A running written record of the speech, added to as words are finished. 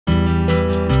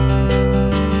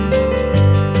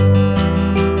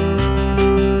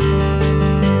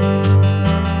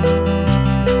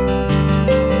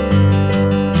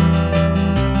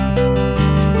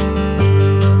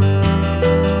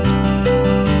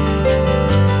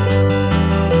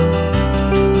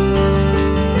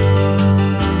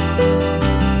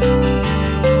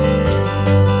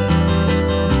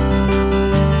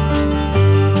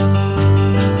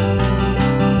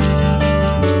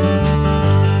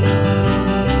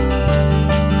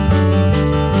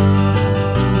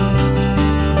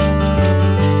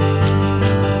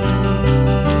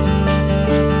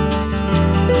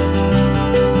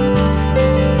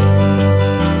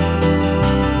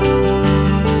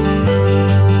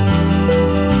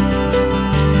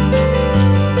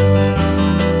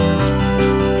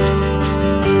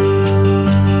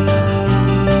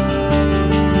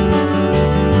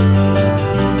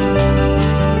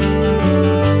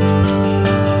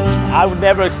I would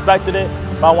never expected it,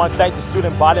 but I want to thank the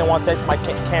student body. I want to thank my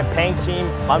campaign team.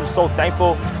 I'm so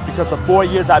thankful because the 4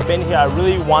 years I've been here, I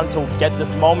really wanted to get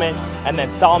this moment. And then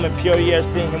Solomon Puryear,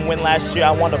 seeing him win last year, I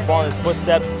wanted to follow in his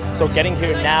footsteps. So getting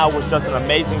here now was just an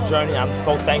amazing journey. I'm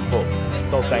so thankful.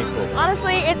 So thankful.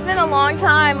 Honestly, it's been a long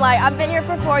time. Like, I've been here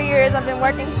for 4 years. I've been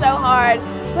working so hard,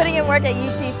 putting in work at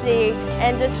UTC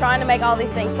and just trying to make all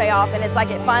these things pay off, and it's like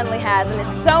it finally has, and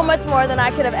it's so much more than I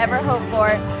could have ever hoped for.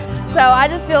 So I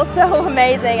just feel so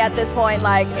amazing at this point.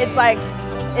 Like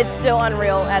it's still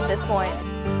unreal at this point.